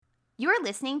You're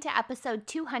listening to episode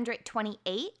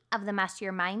 228 of the Master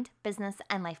Your Mind, Business,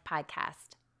 and Life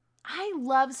podcast. I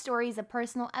love stories of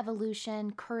personal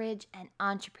evolution, courage, and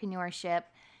entrepreneurship.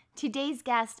 Today's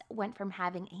guest went from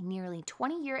having a nearly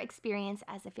 20-year experience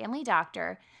as a family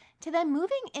doctor to then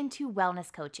moving into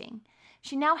wellness coaching.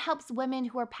 She now helps women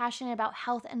who are passionate about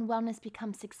health and wellness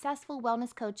become successful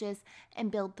wellness coaches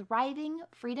and build thriving,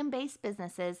 freedom-based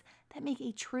businesses that make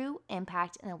a true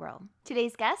impact in the world.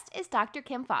 Today's guest is Dr.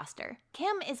 Kim Foster.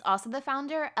 Kim is also the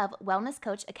founder of Wellness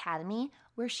Coach Academy,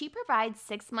 where she provides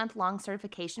 6-month-long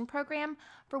certification program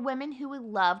for women who would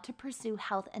love to pursue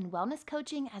health and wellness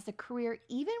coaching as a career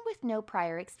even with no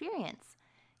prior experience.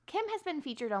 Kim has been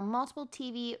featured on multiple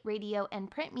TV, radio,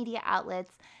 and print media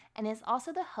outlets and is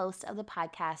also the host of the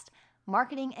podcast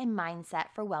Marketing and Mindset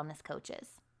for Wellness Coaches.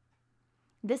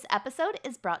 This episode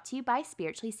is brought to you by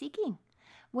Spiritually Seeking.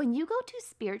 When you go to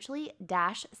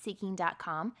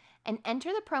spiritually-seeking.com and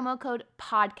enter the promo code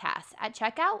PODCAST at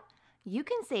checkout, you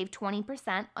can save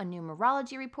 20% on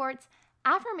numerology reports,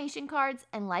 affirmation cards,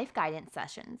 and life guidance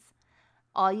sessions.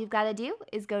 All you've got to do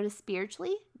is go to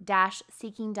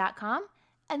spiritually-seeking.com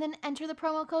and then enter the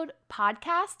promo code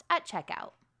PODCAST at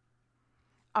checkout.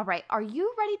 All right, are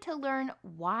you ready to learn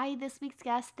why this week's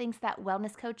guest thinks that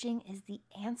wellness coaching is the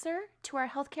answer to our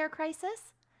healthcare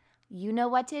crisis? You know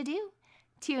what to do.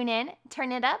 Tune in,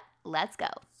 turn it up, let's go.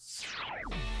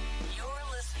 You're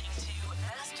listening to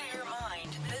Master Your Mind,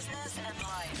 Business and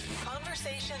Life.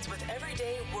 Conversations with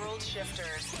everyday world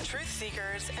shifters, truth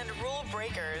seekers, and rule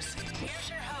breakers. Here's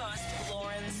your host,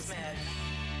 Lauren Smith.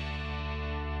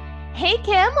 Hey,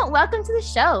 Kim, welcome to the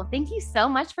show. Thank you so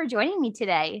much for joining me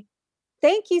today.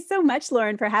 Thank you so much,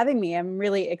 Lauren, for having me. I'm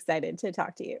really excited to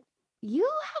talk to you. You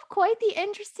have quite the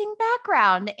interesting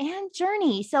background and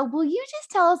journey. So will you just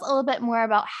tell us a little bit more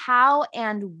about how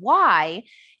and why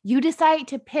you decided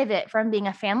to pivot from being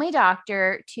a family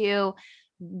doctor to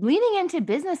leaning into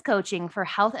business coaching for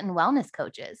health and wellness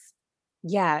coaches?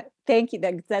 Yeah, thank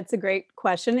you. That's a great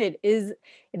question. It is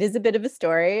a bit of a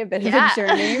story, a bit of a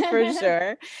journey for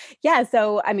sure. Yeah.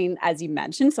 So, I mean, as you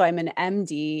mentioned, so I'm an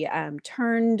MD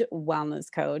turned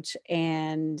wellness coach,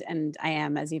 and I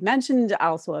am, as you mentioned,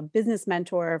 also a business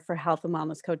mentor for health and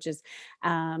wellness coaches,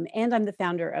 and I'm the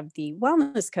founder of the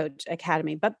Wellness Coach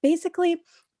Academy. But basically,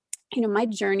 my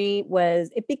journey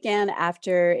it began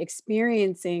after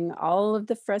experiencing all of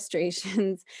the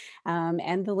frustrations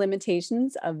and the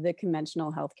limitations of the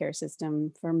conventional healthcare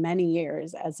system for many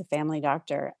years as a family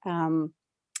doctor.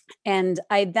 And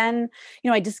I then,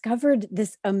 I discovered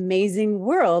this amazing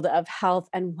world of health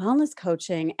and wellness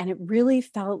coaching, and it really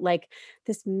felt like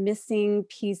this missing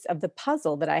piece of the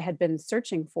puzzle that I had been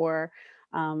searching for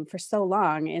so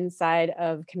long inside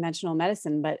of conventional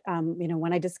medicine. But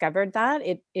when I discovered that,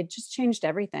 it just changed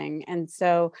everything. And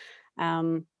so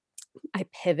I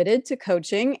pivoted to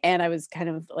coaching, and I was kind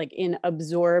of like in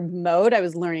absorb mode. I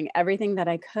was learning everything that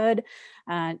I could,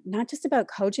 not just about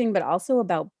coaching, but also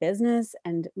about business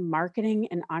and marketing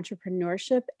and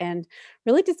entrepreneurship, and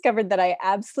really discovered that I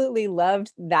absolutely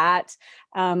loved that.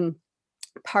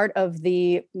 Part of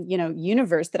the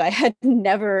universe that I had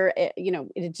never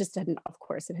it just hadn't, of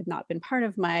course it had not been part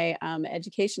of my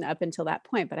education up until that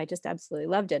point, but I just absolutely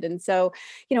loved it. And so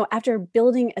after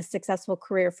building a successful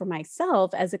career for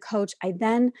myself as a coach, I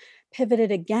then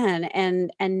pivoted again,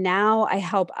 and now I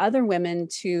help other women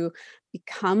to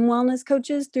become wellness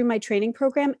coaches through my training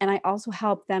program, and I also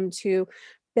help them to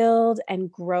build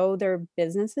and grow their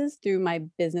businesses through my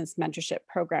business mentorship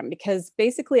program, because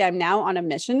basically I'm now on a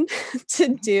mission to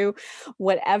do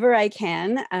whatever I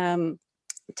can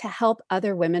to help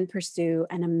other women pursue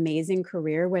an amazing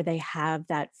career where they have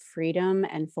that freedom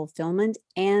and fulfillment,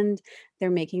 and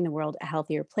they're making the world a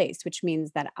healthier place, which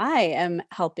means that I am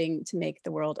helping to make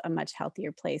the world a much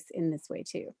healthier place in this way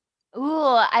too.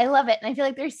 Ooh, I love it. And I feel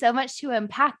like there's so much to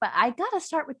unpack, but I got to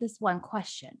start with this one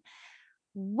question.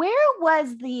 Where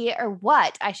was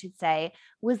what I should say,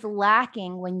 was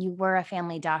lacking when you were a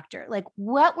family doctor? Like,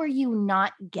 what were you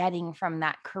not getting from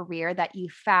that career that you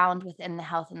found within the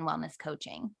health and wellness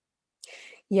coaching?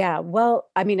 Yeah, well,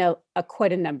 I mean,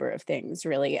 quite a number of things,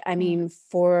 really. I mean,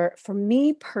 for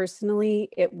me personally,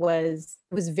 it was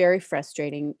very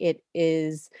frustrating. It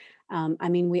is, I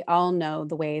mean, we all know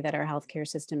the way that our healthcare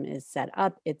system is set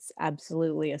up. It's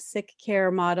absolutely a sick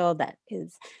care model. That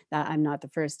I'm not the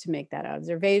first to make that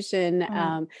observation.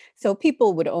 Mm. So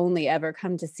people would only ever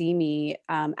come to see me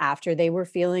after they were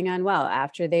feeling unwell,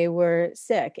 after they were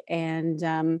sick, and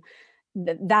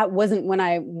that wasn't when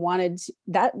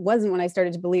that wasn't when I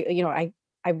started to believe,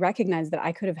 I recognized that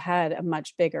I could have had a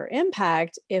much bigger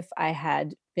impact if I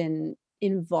had been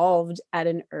involved at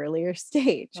an earlier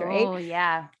stage, right? Oh,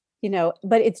 yeah.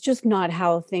 but it's just not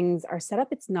how things are set up.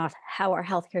 It's not how our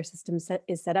healthcare system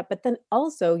is set up. But then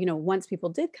also, once people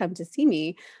did come to see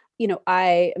me,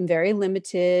 I am very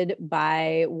limited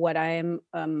by what I'm,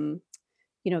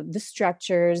 the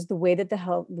structures, the way that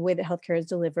healthcare is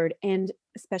delivered, and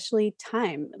especially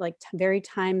time, like very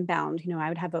time bound. I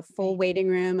would have a full Right. waiting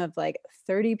room of like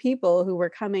 30 people who were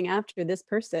coming after this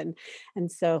person.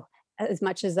 And so as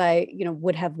much as I,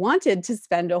 would have wanted to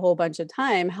spend a whole bunch of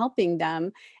time helping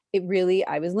them,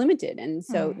 I was limited. And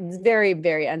so Mm. it's very,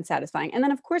 very unsatisfying. And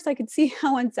then of course I could see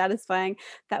how unsatisfying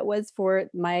that was for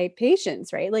my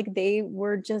patients, right? Like they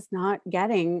were just not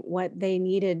getting what they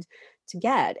needed to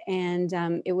get.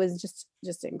 And it was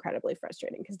just incredibly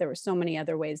frustrating because there were so many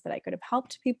other ways that I could have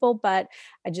helped people, but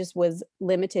I just was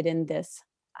limited in this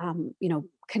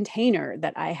container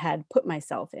that I had put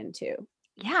myself into.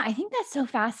 Yeah, I think that's so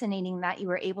fascinating that you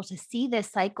were able to see this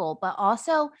cycle, but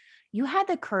also you had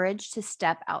the courage to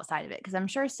step outside of it. Cause I'm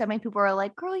sure so many people are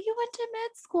like, girl, you went to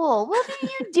med school. What are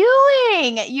you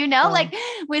doing? Oh,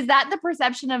 Was that the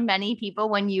perception of many people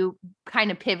when you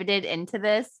kind of pivoted into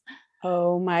this?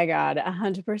 oh my God,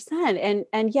 100%.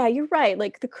 And yeah, you're right.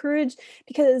 Like the courage,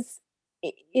 because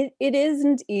it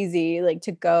isn't easy like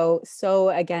to go so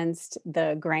against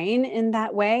the grain in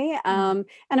that way. Mm.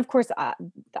 And of course,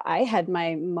 I had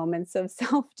my moments of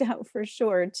self-doubt for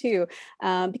sure too.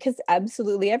 Because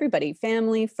absolutely everybody,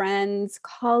 family, friends,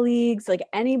 colleagues, like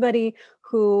anybody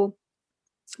who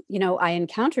I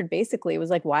encountered basically was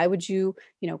like, why would you,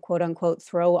 quote unquote,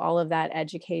 throw all of that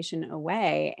education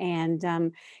away?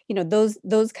 And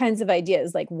those kinds of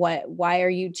ideas, like why are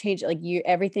you changing? Like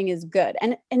everything is good.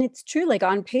 And it's true, like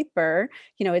on paper,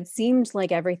 it seemed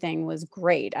like everything was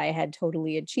great. I had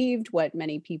totally achieved what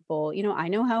many people, I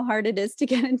know how hard it is to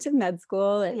get into med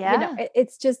school. Yeah.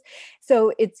 It's just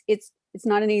so it's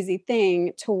not an easy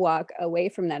thing to walk away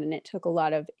from that. And it took a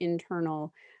lot of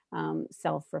internal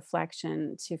self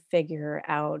reflection to figure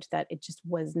out that it just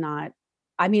was not.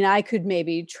 I mean, I could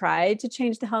maybe try to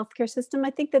change the healthcare system. I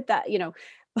think but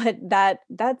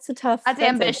that's a That's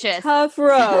ambitious. tough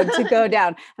road to go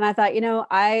down. And I thought,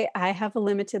 I have a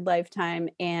limited lifetime,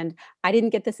 and I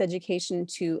didn't get this education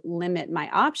to limit my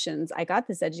options. I got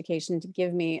this education to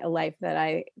give me a life that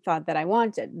I thought that I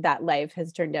wanted. That life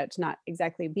has turned out to not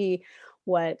exactly be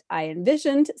what I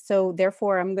envisioned. So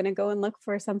therefore, I'm going to go and look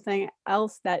for something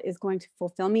else that is going to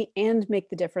fulfill me and make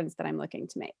the difference that I'm looking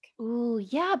to make. Ooh,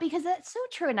 yeah, because that's so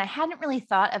true. And I hadn't really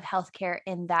thought of healthcare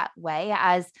in that way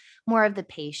as more of the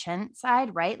patient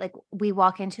side, right? Like we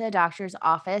walk into the doctor's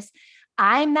office.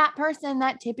 I'm that person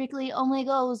that typically only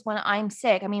goes when I'm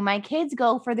sick. I mean, my kids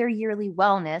go for their yearly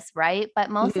wellness, right? But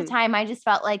most of the Mhm. time I just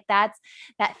felt like that's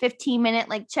that 15-minute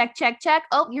like check, check, check.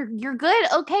 Oh, you're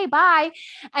good. Okay, bye.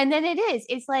 And then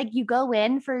it's like you go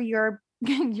in for your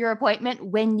your appointment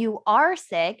when you are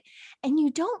sick and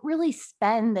you don't really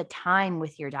spend the time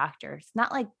with your doctor. It's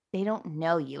not like they don't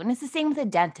know you. And it's the same with a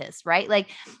dentist, right? Like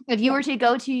if you Yeah. were to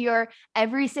go to your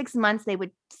every 6 months, they would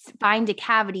find a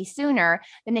cavity sooner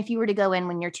than if you were to go in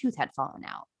when your tooth had fallen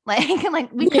out.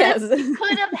 Like we could have Yes. we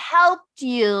could have helped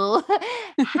you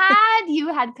had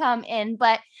you had come in.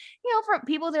 But for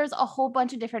people, there's a whole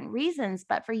bunch of different reasons.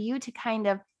 But for you to kind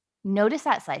of notice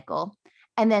that cycle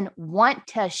and then want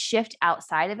to shift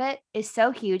outside of it is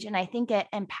so huge. And I think it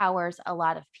empowers a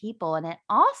lot of people. And it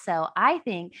also, I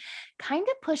think, kind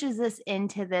of pushes us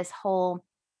into this whole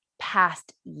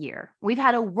past year. We've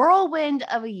had a whirlwind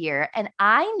of a year. And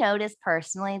I noticed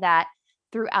personally that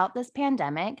throughout this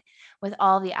pandemic, with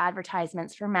all the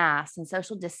advertisements for masks and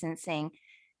social distancing,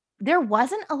 there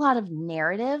wasn't a lot of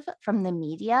narrative from the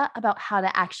media about how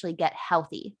to actually get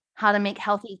healthy, how to make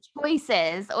healthy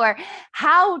choices, or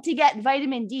how to get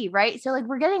vitamin D, right? So, like,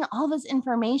 we're getting all this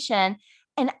information.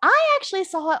 And I actually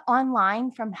saw it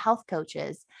online from health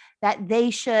coaches that they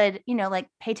should, like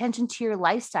pay attention to your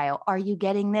lifestyle. Are you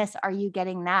getting this? Are you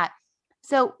getting that?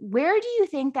 So, where do you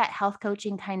think that health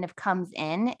coaching kind of comes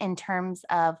in terms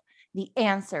of the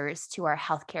answers to our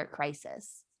healthcare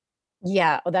crisis?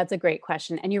 Yeah, oh, that's a great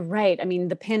question. And you're right. I mean,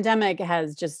 the pandemic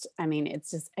has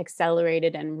it's just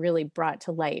accelerated and really brought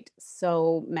to light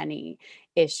so many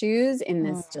issues in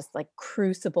Mm, this just like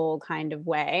crucible kind of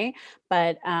way.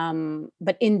 But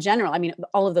in general, I mean,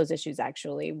 all of those issues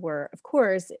actually were, of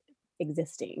course,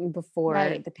 existing before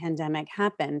right. the pandemic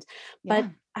happened. But Yeah.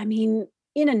 I mean,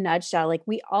 in a nutshell, like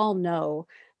we all know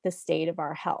the state of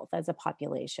our health as a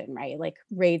population, right? Like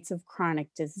rates of chronic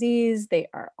disease, they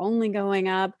are only going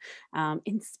up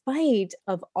in spite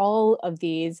of all of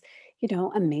these,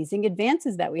 amazing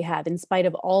advances that we have in spite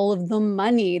of all of the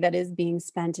money that is being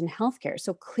spent in healthcare.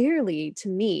 So clearly, to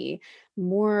me,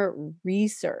 more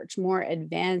research, more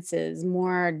advances,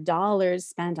 more dollars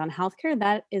spent on healthcare,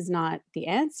 that is not the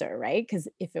answer, right? Because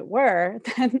if it were,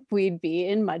 then we'd be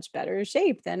in much better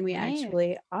shape than we Right.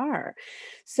 actually are.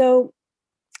 So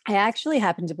I actually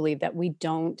happen to believe that we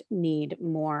don't need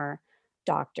more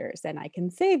doctors. And I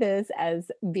can say this as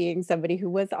being somebody who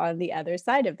was on the other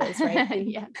side of this, right?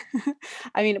 Yeah.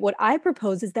 I mean, what I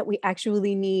propose is that we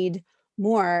actually need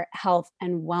more health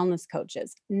and wellness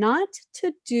coaches, not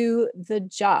to do the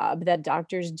job that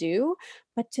doctors do,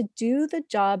 but to do the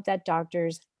job that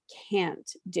doctors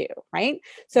can't do, right?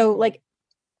 So, Mm. like,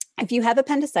 if you have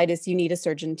appendicitis, you need a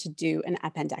surgeon to do an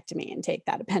appendectomy and take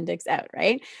that appendix out,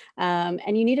 right?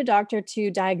 And you need a doctor to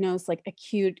diagnose like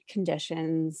acute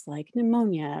conditions like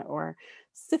pneumonia or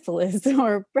syphilis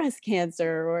or breast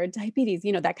cancer or diabetes,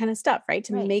 that kind of stuff, right?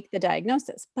 To Right. make the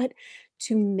diagnosis. But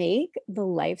to make the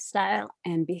lifestyle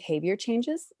and behavior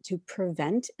changes to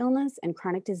prevent illness and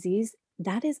chronic disease,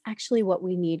 that is actually what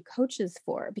we need coaches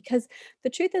for. Because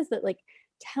the truth is that, like,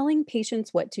 telling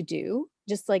patients what to do,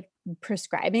 just like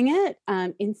prescribing it,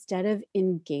 instead of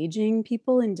engaging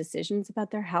people in decisions about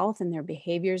their health and their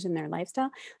behaviors and their lifestyle,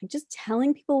 like just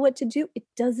telling people what to do, it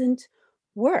doesn't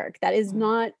work. That is Mm.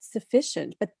 not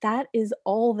sufficient. But that is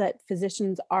all that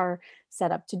physicians are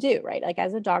set up to do, right? Like,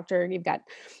 as a doctor, you've got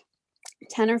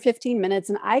 10 or 15 minutes,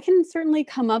 and I can certainly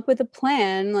come up with a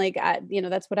plan. Like,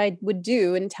 that's what I would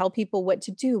do and tell people what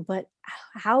to do. But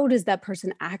how does that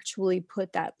person actually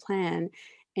put that plan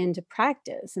into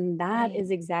practice? And that Right. is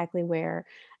exactly where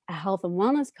a health and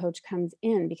wellness coach comes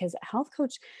in, because a health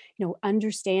coach,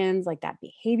 understands like that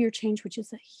behavior change, which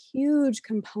is a huge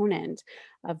component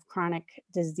of chronic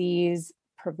disease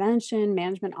prevention,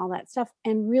 management, all that stuff.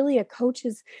 And really, a coach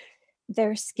is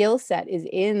their skill set is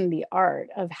in the art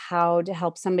of how to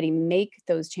help somebody make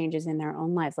those changes in their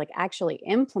own lives, like actually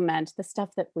implement the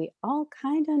stuff that we all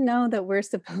kind of know that we're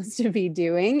supposed to be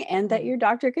doing and that Mm. your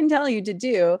doctor can tell you to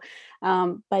do.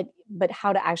 But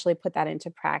how to actually put that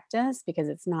into practice, because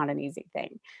it's not an easy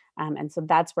thing. And so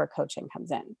that's where coaching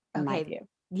comes in my Okay. view.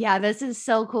 Yeah, this is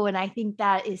so cool. And I think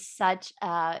that is such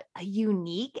a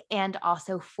unique and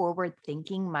also forward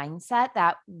thinking mindset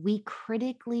that we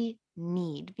critically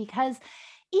need because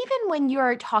even when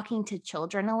you're talking to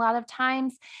children, a lot of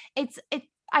times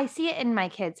I see it in my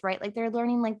kids, right? Like they're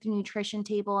learning like the nutrition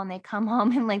table and they come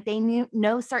home and like they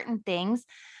know certain things.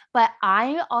 But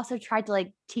I also tried to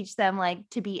like teach them like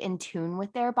to be in tune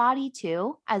with their body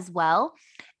too, as well.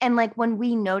 And like when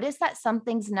we notice that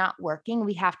something's not working,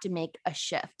 we have to make a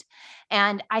shift.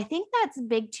 And I think that's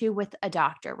big too with a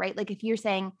doctor, right? Like if you're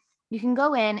saying, you can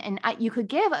go in and you could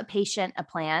give a patient a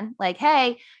plan like,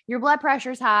 hey, your blood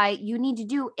pressure's high. You need to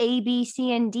do A, B,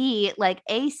 C, and D like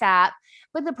ASAP.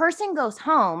 But the person goes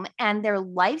home and their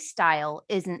lifestyle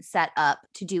isn't set up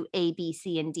to do A, B,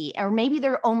 C, and D. Or maybe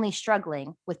they're only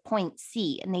struggling with point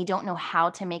C and they don't know how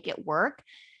to make it work.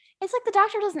 It's like the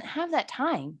doctor doesn't have that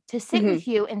time to sit Mhm. with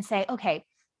you and say, okay,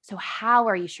 so how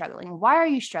are you struggling? Why are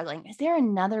you struggling? Is there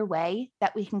another way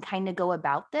that we can kind of go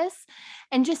about this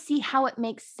and just see how it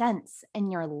makes sense in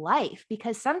your life?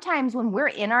 Because sometimes when we're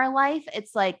in our life,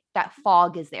 it's like that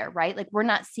fog is there, right? Like we're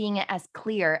not seeing it as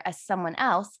clear as someone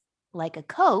else, like a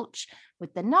coach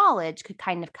with the knowledge could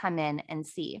kind of come in and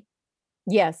see.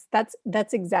 Yes, that's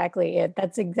exactly it.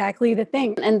 That's exactly the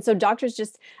thing. And so doctors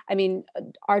just, I mean,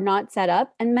 are not set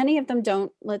up, and many of them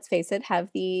don't, let's face it, have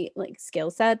the like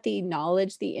skill set, the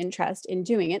knowledge, the interest in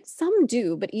doing it. Some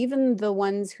do, but even the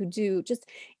ones who do, just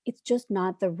it's just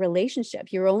not the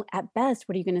relationship. You're only, at best,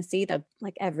 what are you going to see the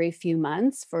like every few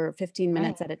months for 15 Right.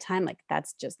 minutes at a time? Like,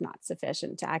 that's just not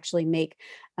sufficient to actually make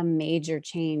a major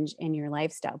change in your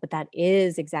lifestyle. But that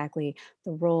is exactly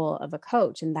the role of a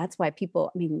coach. And that's why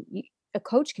people, I mean, a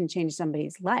coach can change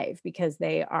somebody's life because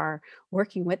they are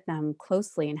working with them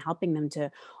closely and helping them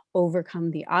to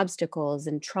overcome the obstacles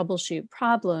and troubleshoot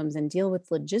problems and deal with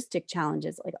logistic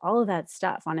challenges, like all of that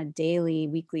stuff on a daily,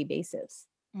 weekly basis.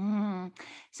 Mm.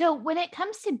 So, when it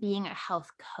comes to being a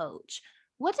health coach,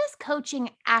 what does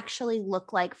coaching actually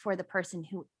look like for the person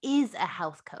who is a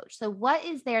health coach? So, what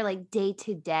is their like day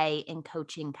to day in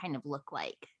coaching kind of look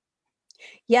like?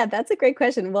 Yeah, that's a great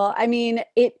question. Well, I mean,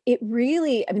 it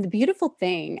really, I mean, the beautiful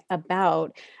thing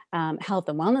about health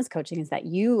and wellness coaching is that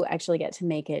you actually get to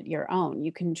make it your own.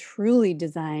 You can truly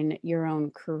design your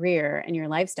own career and your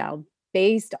lifestyle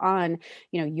based on,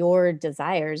 your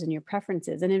desires and your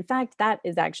preferences. And in fact, that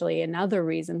is actually another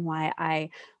reason why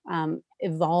I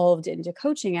evolved into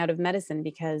coaching out of medicine,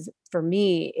 because for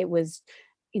me, it was,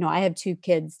 I have two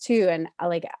kids too, and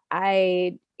like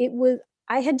it was.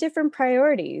 I had different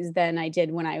priorities than I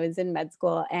did when I was in med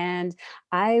school. And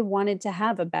I wanted to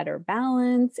have a better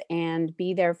balance and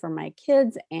be there for my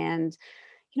kids and,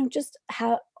 just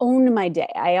own my day.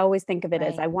 I always think of it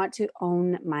as Right. I want to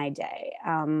own my day.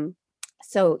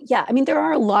 So yeah, I mean, there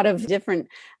are a lot of different,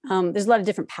 there's a lot of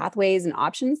different pathways and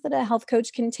options that a health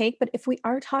coach can take. But if we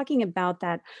are talking about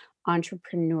that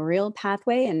entrepreneurial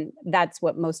pathway, and that's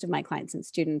what most of my clients and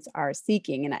students are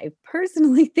seeking, and I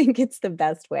personally think it's the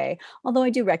best way, although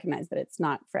I do recognize that it's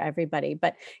not for everybody.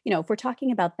 But if we're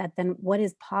talking about that, then what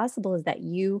is possible is that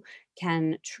you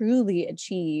can truly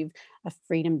achieve a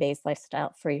freedom-based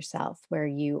lifestyle for yourself where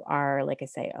you are, like I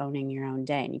say, owning your own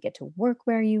day and you get to work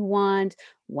where you want,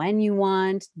 when you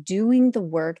want, doing the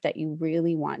work that you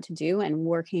really want to do and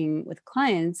working with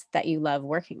clients that you love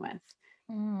working with.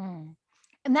 Mm.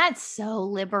 And that's so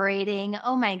liberating.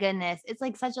 Oh my goodness. It's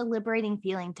like such a liberating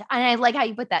feeling and I like how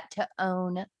you put that, to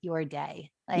own your day.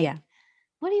 Like, Yeah.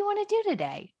 what do you want to do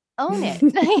today? Own it.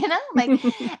 Like,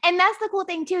 and that's the cool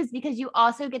thing too, is because you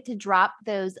also get to drop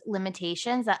those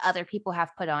limitations that other people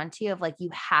have put onto you of like, you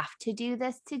have to do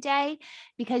this today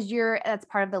because that's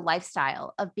part of the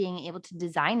lifestyle of being able to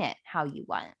design it how you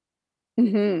want.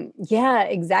 Yeah,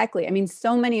 exactly. I mean,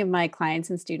 so many of my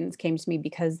clients and students came to me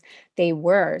because they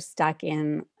were stuck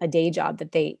in a day job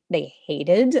that they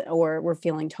hated or were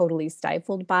feeling totally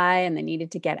stifled by, and they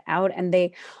needed to get out, and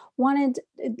they wanted,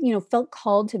 felt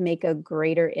called to make a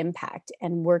greater impact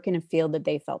and work in a field that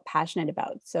they felt passionate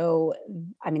about. So,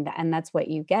 I mean, and that's what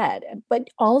you get, but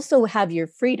also have your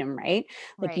freedom, right?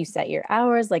 Like you Right. set your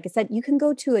hours. Like I said, you can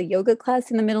go to a yoga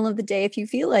class in the middle of the day if you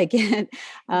feel like it.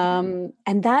 Yeah.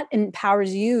 And that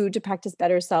empowers you to practice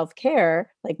better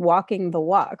self-care, like walking the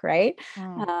walk, right?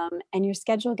 Mm. And your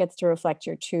schedule gets to reflect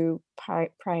your true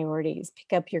priorities.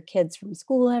 Pick up your kids from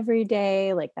school every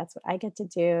day. Like that's what I get to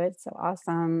do. It's so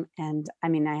awesome. And I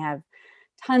mean, I have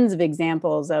tons of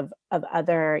examples of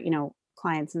other,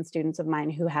 clients and students of mine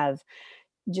who have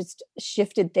just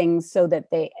shifted things so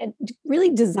that they really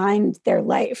designed their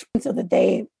life so that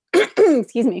they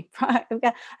excuse me.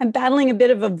 I'm battling a bit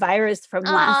of a virus from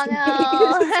last week. It's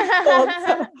a cold,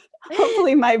 so Oh no.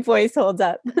 hopefully my voice holds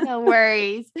up. No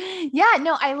worries. Yeah,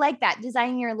 no, I like that,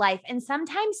 designing your life. And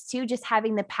sometimes too, just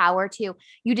having the power to,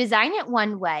 you design it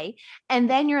one way and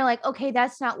then you're like, okay,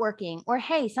 that's not working. Or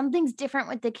hey, something's different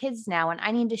with the kids now and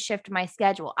I need to shift my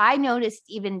schedule. I noticed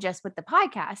even just with the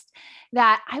podcast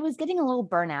that I was getting a little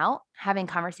burnout having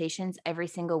conversations every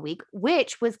single week,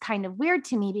 which was kind of weird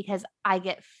to me because I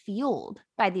get fueled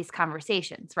by these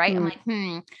conversations, right? I'm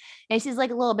Mm, like, this is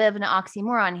like a little bit of an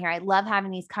oxymoron here. I love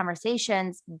having these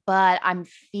conversations, but I'm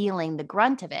feeling the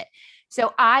grunt of it.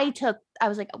 So I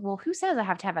was like, well, who says I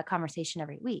have to have a conversation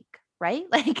every week? Right.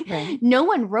 Like right. no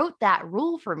one wrote that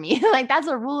rule for me. Like that's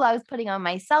a rule I was putting on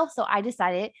myself. So I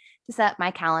decided to set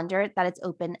my calendar that it's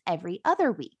open every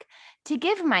other week to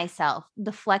give myself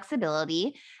the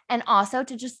flexibility and also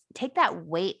to just take that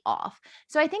weight off.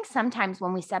 So I think sometimes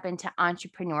when we step into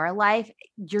entrepreneur life,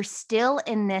 you're still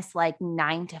in this like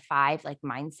 9 to 5 like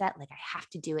mindset. Like I have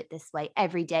to do it this way.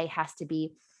 Every day has to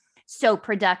be so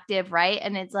productive, right?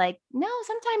 And it's like, no,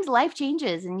 sometimes life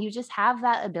changes and you just have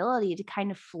that ability to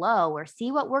kind of flow or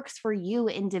see what works for you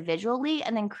individually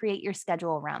and then create your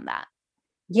schedule around that.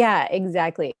 Yeah,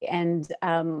 exactly. And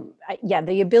yeah,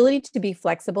 the ability to be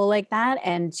flexible like that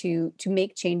and to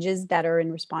make changes that are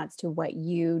in response to what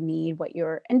you need, what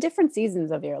you're in different seasons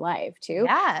of your life too,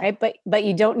 Yeah. right? But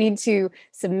you don't need to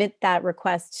submit that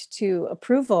request to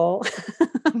approval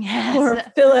Yes. or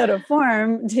fill out a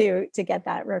form to get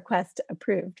that request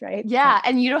approved, right? So Yeah.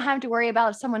 And you don't have to worry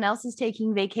about if someone else is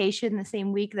taking vacation the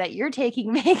same week that you're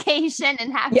taking vacation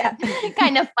and have yeah. to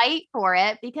kind of fight for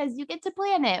it because you get to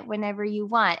plan it whenever you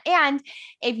want. And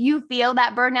if you feel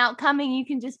that burnout coming, you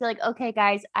can just be like, okay,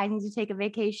 guys, I need to take a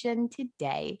vacation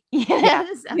today. Yeah.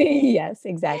 So Yes,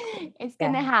 exactly. it's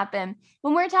going Yeah. to happen.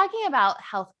 When we're talking about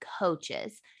health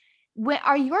coaches,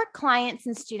 are your clients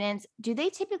and students, do they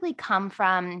typically come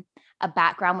from a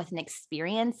background with an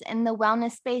experience in the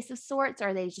wellness space of sorts, or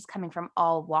are they just coming from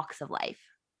all walks of life?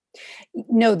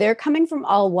 No, they're coming from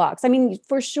all walks. I mean,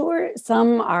 for sure,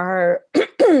 some are,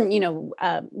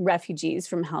 refugees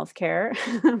from healthcare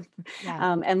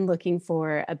Yeah. and looking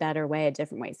for a better way, a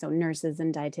different way. So, nurses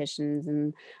and dietitians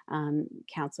and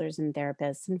counselors and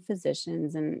therapists and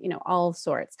physicians and, all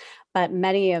sorts. But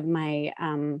many of my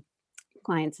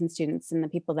clients and students and the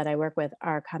people that I work with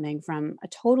are coming from a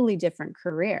totally different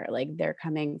career. Like they're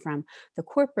coming from the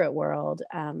corporate world,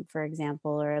 for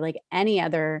example, or like any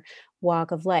other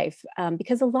walk of life.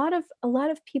 Because a lot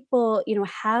of people,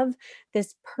 have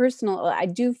this personal. I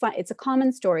do find it's a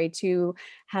common story to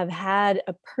have had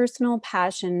a personal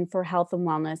passion for health and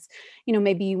wellness.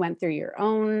 Maybe you went through your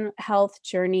own health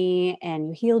journey and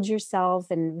you healed yourself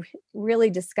and really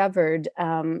discovered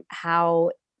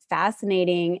how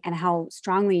fascinating and how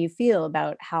strongly you feel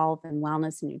about health and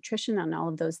wellness and nutrition and all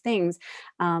of those things.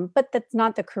 But that's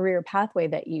not the career pathway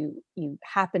that you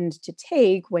happened to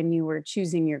take when you were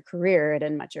choosing your career at a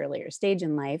much earlier stage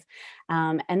in life.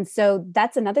 And so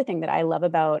that's another thing that I love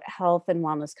about health and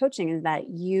wellness coaching is that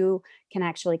you can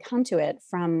actually come to it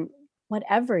from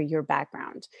whatever your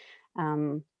background.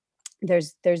 Um,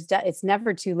 it's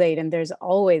never too late, and there's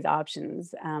always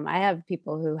options. I have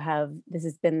people who have this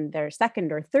has been their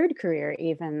second or third career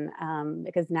even,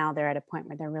 because now they're at a point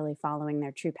where they're really following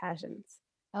their true passions.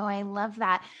 Oh, I love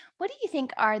that. What do you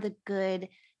think are the good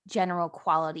general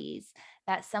qualities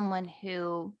that someone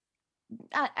who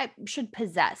should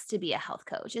possess to be a health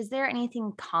coach? Is there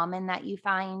anything common that you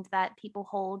find that people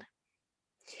hold?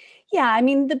 Yeah, I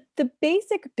mean, the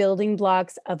basic building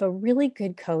blocks of a really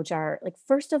good coach are like,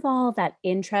 first of all, that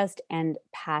interest and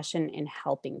passion in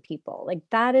helping people. Like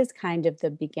that is kind of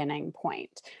the beginning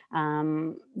point.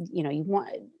 You want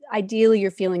ideally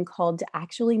you're feeling called to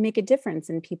actually make a difference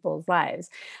in people's lives.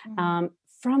 Mm.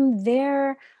 From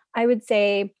there, I would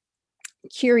say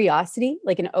curiosity,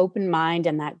 like an open mind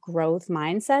and that growth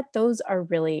mindset, those are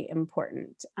really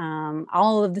important.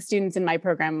 All of the students in my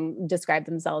program describe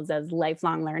themselves as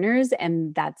lifelong learners,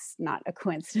 and that's not a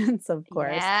coincidence, of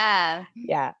course. Yeah.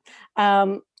 Yeah.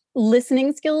 Um,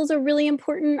 Listening skills are really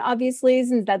important, obviously,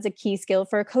 since that's a key skill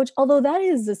for a coach, although that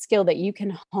is a skill that you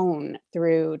can hone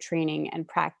through training and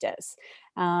practice.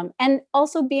 And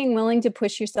also being willing to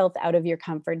push yourself out of your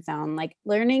comfort zone, like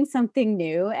learning something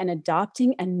new and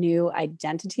adopting a new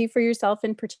identity for yourself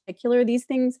in particular. These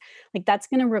things, like that's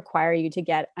going to require you to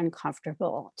get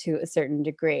uncomfortable to a certain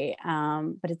degree.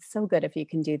 But it's so good if you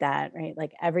can do that, right?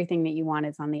 Like everything that you want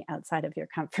is on the outside of your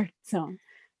comfort zone.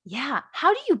 Yeah.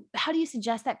 How do you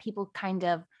suggest that people kind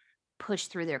of push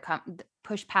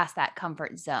past that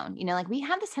comfort zone? Like we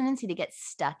have this tendency to get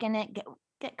stuck in it,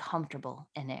 get comfortable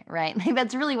in it, right? Like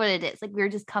that's really what it is. Like we're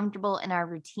just comfortable in our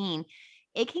routine.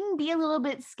 It can be a little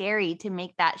bit scary to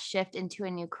make that shift into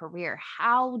a new career.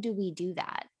 How do we do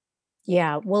that?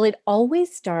 Yeah, well, it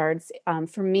always starts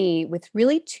for me with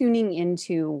really tuning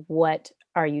into what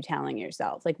are you telling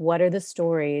yourself? Like, what are the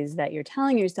stories that you're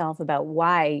telling yourself about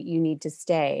why you need to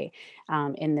stay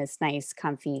in this nice,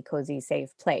 comfy, cozy,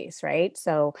 safe place, right?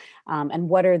 So, and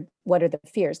what are the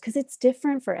fears? Because it's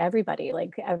different for everybody.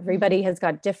 Like everybody Mhm. has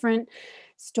got different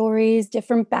stories,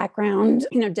 different background,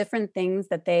 different things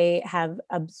that they have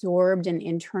absorbed and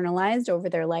internalized over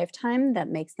their lifetime that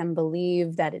makes them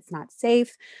believe that it's not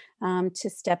safe to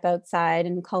step outside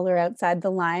and color outside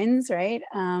the lines, right?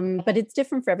 But it's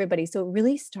different for everybody. So it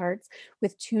really starts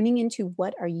with tuning into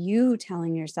what are you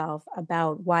telling yourself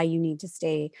about why you need to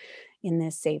stay in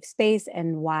this safe space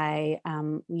and why,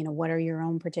 what are your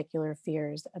own particular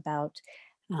fears about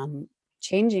um,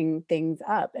 changing things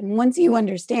up. And once you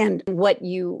understand what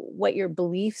your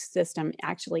belief system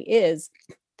actually is,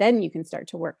 then you can start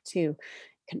to work to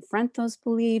confront those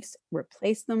beliefs,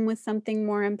 replace them with something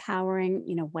more empowering,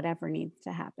 whatever needs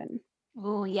to happen.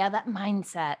 Oh, yeah, that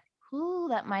mindset. Ooh,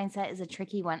 that mindset is a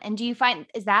tricky one. And do you find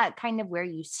is that kind of where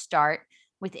you start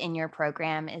within your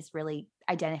program is really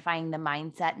identifying the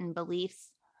mindset and beliefs?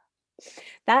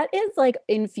 That is like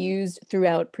infused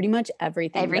throughout pretty much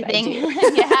everything that I Everything. do.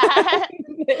 Yeah.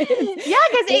 It's- Yeah,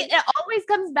 because it always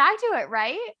comes back to it,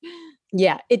 right?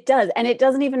 Yeah, it does, and it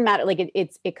doesn't even matter, like,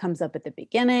 it comes up at the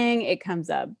beginning, it comes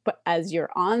up as you're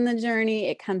on the journey,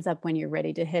 it comes up when you're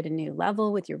ready to hit a new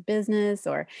level with your business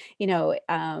or,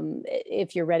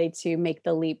 if you're ready to make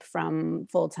the leap from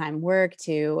full-time work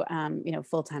to,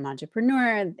 full-time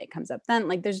entrepreneur, it comes up then,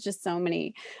 like, there's just so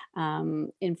many,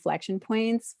 inflection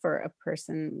points for a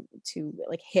person to,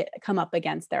 like, come up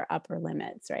against their upper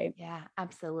limits, right? Yeah,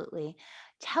 absolutely.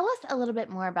 Tell us a little bit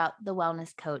more about the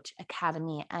Wellness Coach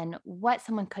Academy and what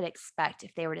someone could expect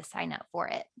if they were to sign up for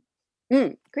it.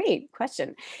 Great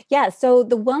question. Yeah, so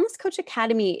the Wellness Coach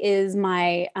Academy is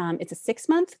it's a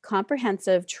 6-month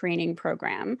comprehensive training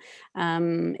program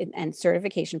and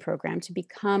certification program to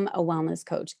become a wellness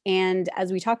coach. And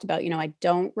as we talked about, I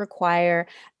don't require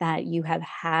that you have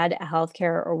had a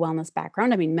healthcare or wellness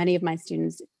background. I mean, many of my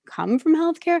students come from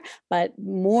healthcare, but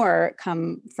more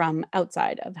come from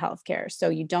outside of healthcare.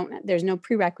 So there's no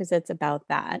prerequisites about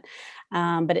that.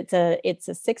 But it's a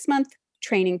 6-month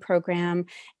training program.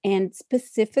 And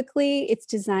specifically, it's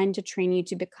designed to train you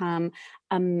to become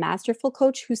a masterful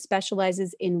coach who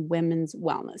specializes in women's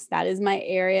wellness. That is my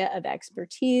area of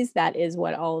expertise. That is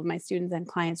what all of my students and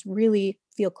clients really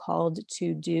feel called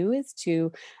to do, is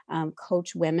to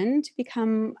coach women to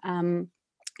become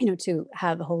to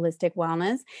have holistic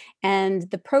wellness. And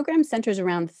the program centers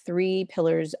around 3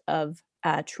 pillars of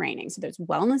training. So there's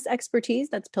wellness expertise.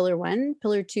 That's pillar 1.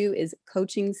 Pillar 2 is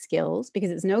coaching skills,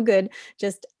 because it's no good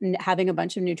just having a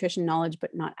bunch of nutrition knowledge,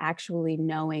 but not actually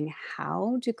knowing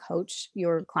how to coach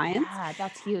your clients. Yeah,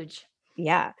 that's huge.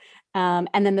 Yeah.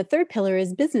 And then the third pillar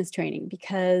is business training,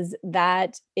 because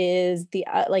that is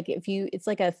it's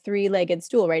like a 3-legged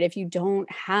stool, right? If you don't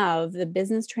have the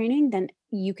business training, then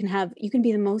you can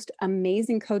be the most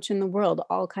amazing coach in the world,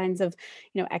 all kinds of,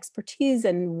 expertise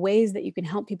and ways that you can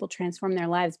help people transform their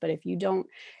lives. But if you don't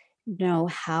know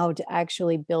how to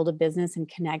actually build a business and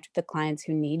connect with the clients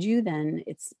who need you, then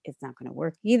it's not going to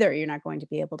work either. You're not going to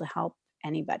be able to help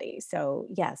anybody. So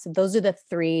yeah, so those are the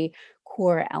 3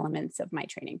 core elements of my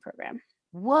training program.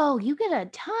 Whoa, you get a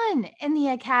ton in the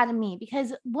academy,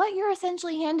 because what you're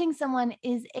essentially handing someone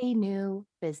is a new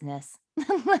business.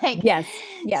 Like, Yes.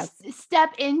 Yes.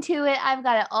 step into it. I've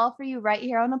got it all for you right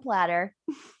here on a platter.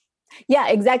 Yeah,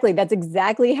 exactly. That's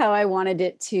exactly how I wanted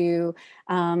it to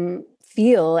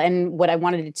feel, and what I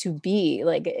wanted it to be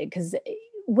like, because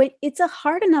it's a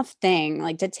hard enough thing,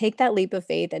 like, to take that leap of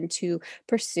faith and to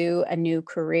pursue a new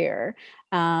career.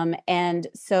 And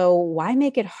so why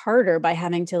make it harder by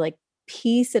having to, like,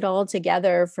 piece it all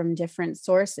together from different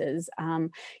sources?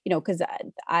 Because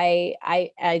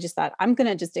I just thought, I'm going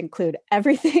to just include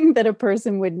everything that a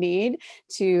person would need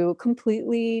to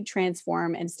completely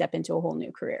transform and step into a whole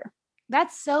new career.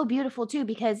 That's so beautiful too,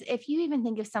 because if you even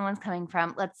think if someone's coming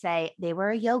from, let's say they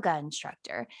were a yoga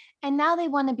instructor and now they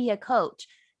want to be a coach,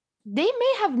 they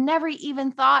may have never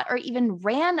even thought or even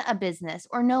ran a business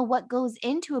or know what goes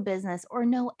into a business or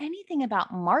know anything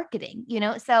about marketing.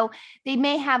 So they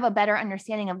may have a better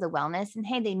understanding of the wellness, and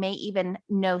hey, they may even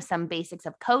know some basics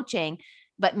of coaching,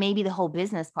 but maybe the whole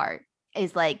business part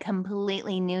is like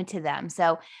completely new to them.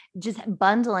 So just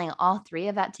bundling all 3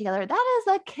 of that together, that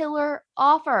is a killer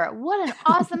offer. What an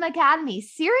awesome academy.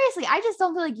 Seriously, I just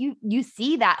don't feel like you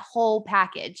see that whole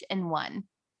package in one.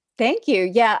 Thank you.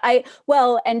 Yeah,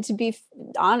 and to be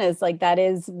honest, like, that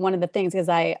is one of the things, because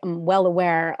I am well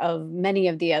aware of many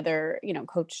of the other,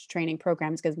 coach training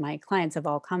programs, because my clients have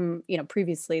all come,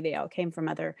 previously they all came from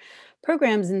other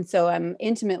programs. And so I'm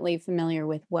intimately familiar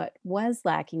with what was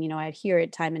lacking. I'd hear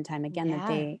it time and time again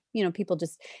that Yeah. people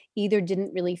just either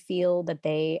didn't really feel that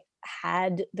they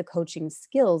had the coaching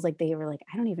skills. Like, they were like,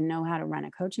 I don't even know how to run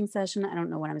a coaching session. I don't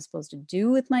know what I'm supposed to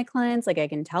do with my clients. Like, I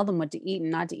can tell them what to eat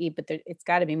and not to eat, but it's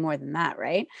got to be more than that,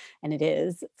 right? And it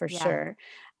is, for Yeah. sure.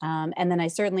 And then I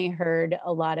certainly heard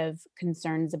a lot of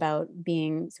concerns about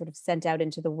being sort of sent out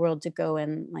into the world to go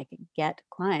and, like, get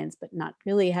clients, but not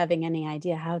really having any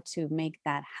idea how to make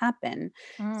that happen.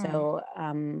 Mm. So,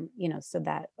 so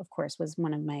that, of course, was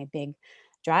one of my big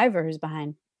drivers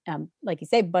behind, like you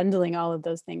say, bundling all of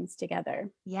those things together.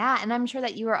 Yeah. And I'm sure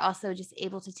that you were also just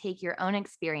able to take your own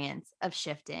experience of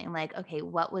shifting. Like, okay,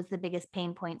 what was the biggest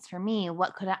pain points for me?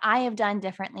 What could I have done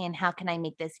differently? And how can I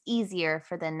make this easier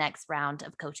for the next round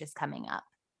of coaches coming up?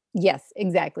 Yes,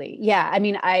 exactly. Yeah, I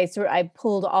mean, I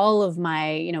pulled all of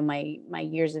my, my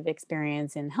years of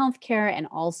experience in healthcare, and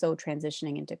also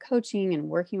transitioning into coaching and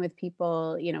working with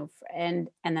people, and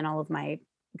then all of my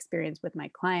experience with my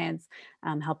clients,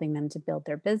 helping them to build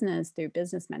their business through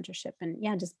business mentorship, and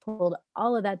yeah, just pulled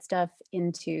all of that stuff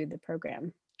into the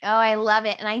program. Oh, I love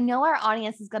it. And I know our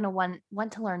audience is going to want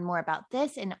to learn more about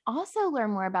this and also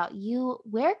learn more about you.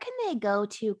 Where can they go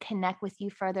to connect with you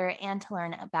further and to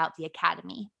learn about the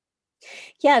academy?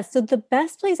 Yeah, so the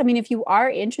best place, I mean, if you are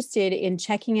interested in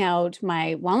checking out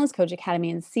my Wellness Coach Academy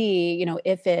and see,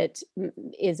 if it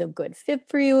is a good fit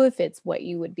for you, if it's what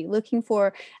you would be looking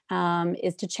for,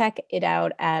 is to check it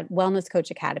out at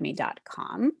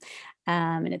wellnesscoachacademy.com.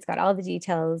 And it's got all the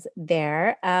details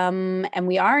there. And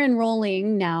we are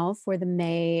enrolling now for the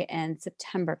May and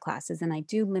September classes. And I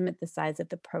do limit the size of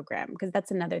the program because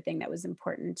that's another thing that was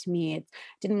important to me.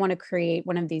 Didn't want to create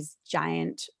one of these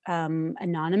giant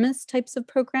anonymous types of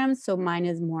programs. So mine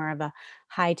is more of a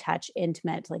high touch,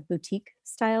 intimate, like boutique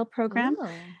style program.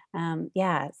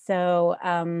 Yeah. So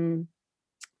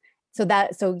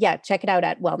yeah, check it out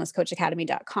at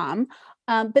wellnesscoachacademy.com.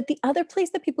 But the other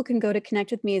place that people can go to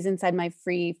connect with me is inside my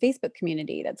free Facebook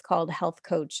community that's called Health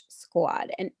Coach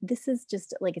Squad. And this is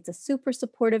just like, it's a super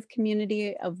supportive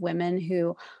community of women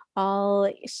who all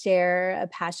share a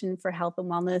passion for health and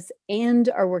wellness and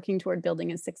are working toward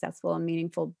building a successful and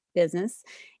meaningful business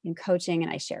in coaching.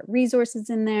 And I share resources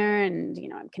in there, and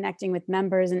I'm connecting with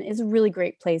members, and it's a really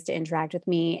great place to interact with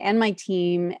me and my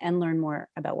team and learn more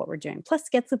about what we're doing. Plus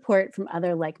get support from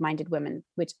other like-minded women,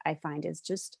 which I find is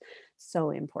just so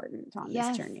important on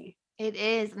this journey. It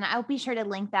is. And I'll be sure to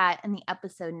link that in the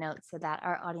episode notes so that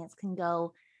our audience can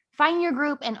go find your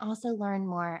group and also learn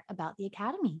more about the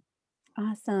Academy.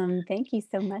 Awesome. Thank you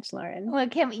so much, Lauren. Well,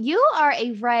 Kim, you are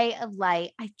a ray of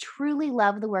light. I truly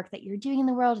love the work that you're doing in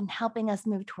the world and helping us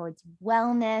move towards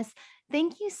wellness.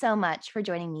 Thank you so much for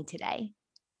joining me today.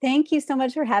 Thank you so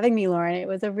much for having me, Lauren. It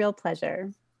was a real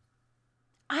pleasure.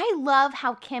 I love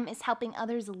how Kim is helping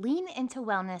others lean into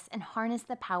wellness and harness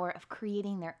the power of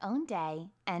creating their own day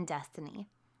and destiny.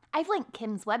 I've linked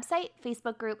Kim's website,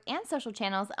 Facebook group, and social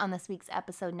channels on this week's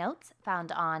episode notes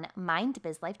found on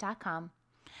mindbizlife.com.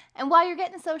 And while you're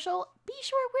getting social, be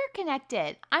sure we're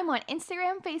connected. I'm on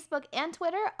Instagram, Facebook, and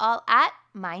Twitter, all at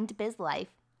MindBizLife.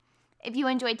 If you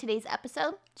enjoyed today's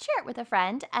episode, share it with a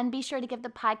friend, and be sure to give the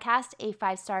podcast a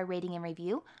 5-star rating and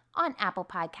review on Apple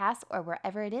Podcasts or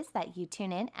wherever it is that you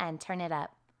tune in and turn it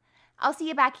up. I'll see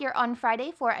you back here on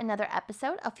Friday for another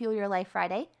episode of Fuel Your Life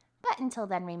Friday. But until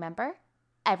then, remember,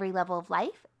 every level of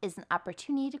life is an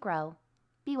opportunity to grow.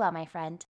 Be well, my friend.